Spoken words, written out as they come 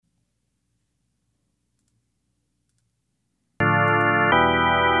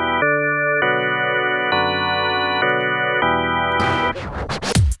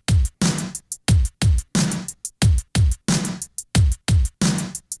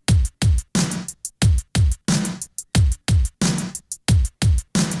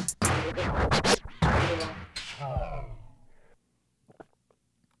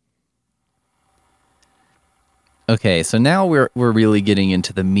Okay, so now we're really getting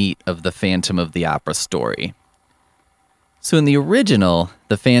into the meat of the Phantom of the Opera story. So in the original,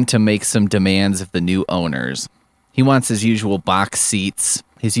 the Phantom makes some demands of the new owners. He wants his usual box seats,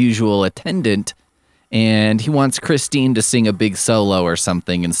 his usual attendant, and he wants Christine to sing a big solo or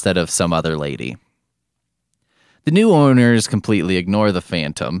something instead of some other lady. The new owners completely ignore the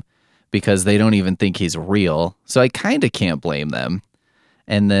Phantom because they don't even think he's real, so I kind of can't blame them.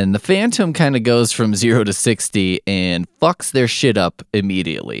 And then the Phantom kind of goes from 0 to 60 and fucks their shit up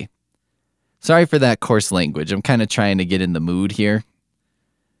immediately. Sorry for that coarse language. I'm kind of trying to get in the mood here.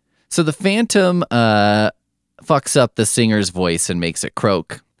 So the Phantom fucks up the singer's voice and makes it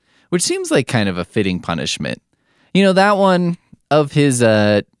croak, which seems like kind of a fitting punishment. You know, that one of his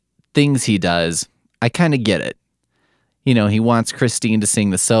things he does, I kind of get it. You know, he wants Christine to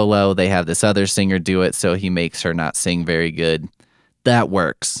sing the solo. They have this other singer do it, so he makes her not sing very good. That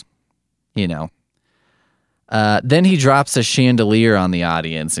works, you know. Then he drops a chandelier on the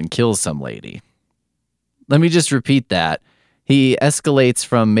audience and kills some lady. Let me just repeat that. He escalates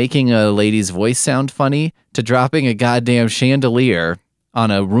from making a lady's voice sound funny to dropping a goddamn chandelier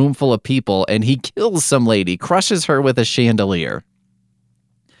on a room full of people, and he kills some lady, crushes her with a chandelier.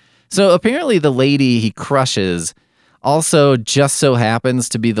 So apparently the lady he crushes also just so happens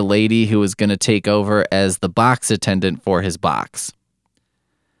to be the lady who is going to take over as the box attendant for his box.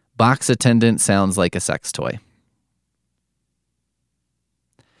 Box attendant sounds like a sex toy.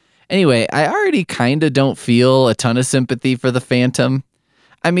 Anyway, I already kind of don't feel a ton of sympathy for the Phantom.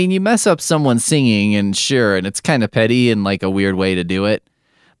 I mean, you mess up someone singing and sure, and it's kind of petty and like a weird way to do it.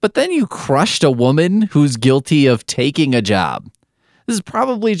 But then you crushed a woman who's guilty of taking a job. This is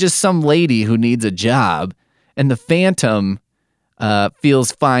probably just some lady who needs a job, and the Phantom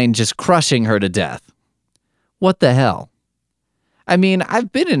feels fine just crushing her to death. What the hell? I mean,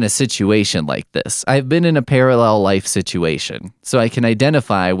 I've been in a situation like this. I've been in a parallel life situation, so I can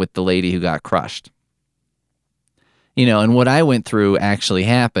identify with the lady who got crushed. You know, and what I went through actually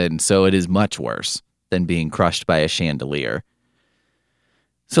happened, so it is much worse than being crushed by a chandelier.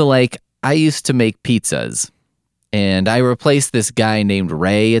 So, like, I used to make pizzas, and I replaced this guy named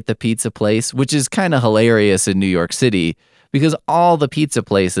Ray at the pizza place, which is kind of hilarious in New York City, because all the pizza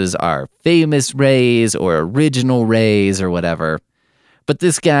places are famous Rays or original Rays or whatever. But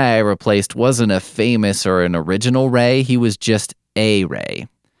this guy I replaced wasn't a famous or an original Ray. He was just a Ray.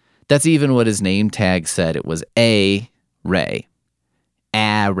 That's even what his name tag said. It was a Ray.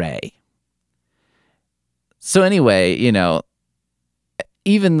 A Ray. So anyway, you know,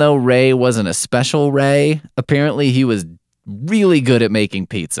 even though Ray wasn't a special Ray, apparently he was really good at making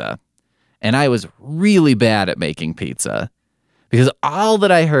pizza. And I was really bad at making pizza. Because all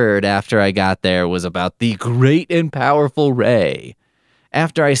that I heard after I got there was about the great and powerful Ray.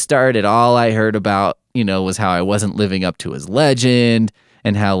 After I started, all I heard about, you know, was how I wasn't living up to his legend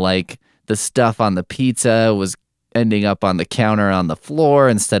and how, like, the stuff on the pizza was ending up on the counter on the floor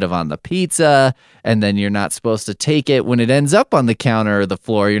instead of on the pizza. And then you're not supposed to take it when it ends up on the counter or the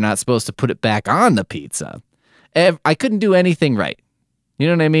floor. You're not supposed to put it back on the pizza. I couldn't do anything right. You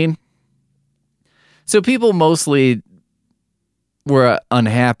know what I mean? So people mostly were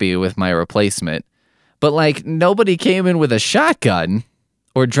unhappy with my replacement. But, like, nobody came in with a shotgun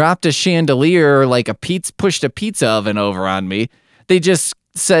or dropped a chandelier or like pushed a pizza oven over on me. They just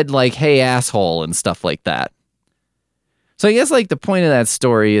said like, hey, asshole, and stuff like that. So I guess like the point of that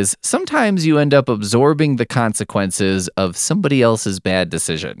story is sometimes you end up absorbing the consequences of somebody else's bad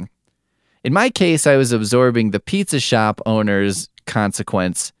decision. In my case, I was absorbing the pizza shop owner's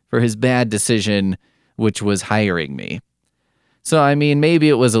consequence for his bad decision, which was hiring me. So, I mean, maybe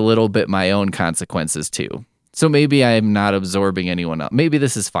it was a little bit my own consequences too. So maybe I'm not absorbing anyone else. Maybe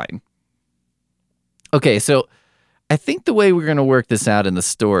this is fine. Okay, so I think the way we're going to work this out in the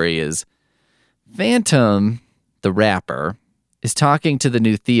story is Phantom, the rapper, is talking to the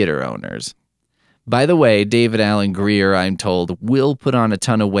new theater owners. By the way, David Alan Grier, I'm told, will put on a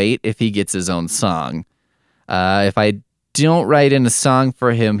ton of weight if he gets his own song. If I don't write in a song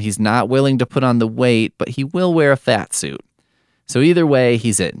for him, he's not willing to put on the weight, but he will wear a fat suit. So either way,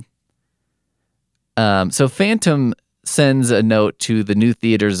 he's in. So Phantom sends a note to the new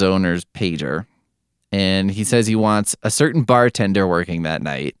theater's owner's pager, and he says he wants a certain bartender working that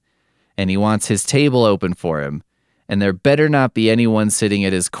night, and he wants his table open for him, and there better not be anyone sitting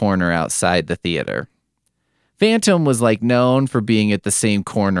at his corner outside the theater. Phantom was like known for being at the same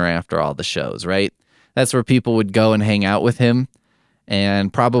corner after all the shows, right? That's where people would go and hang out with him,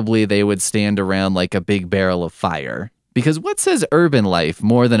 and probably they would stand around like a big barrel of fire. Because what says urban life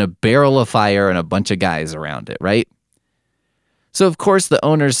more than a barrel of fire and a bunch of guys around it, right? So, of course, the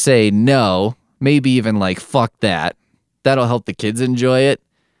owners say no, maybe even like, fuck that. That'll help the kids enjoy it.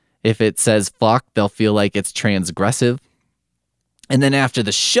 If it says fuck, they'll feel like it's transgressive. And then after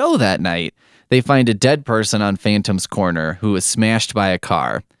the show that night, they find a dead person on Phantom's Corner who was smashed by a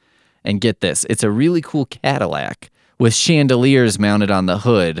car. And get this, it's a really cool Cadillac with chandeliers mounted on the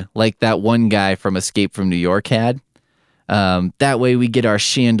hood, like that one guy from Escape from New York had. That way we get our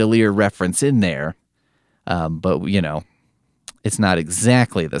chandelier reference in there. But, you know, it's not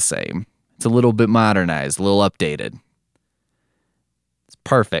exactly the same. It's a little bit modernized, a little updated.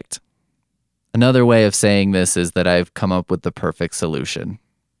 Perfect. Another way of saying this is that I've come up with the perfect solution.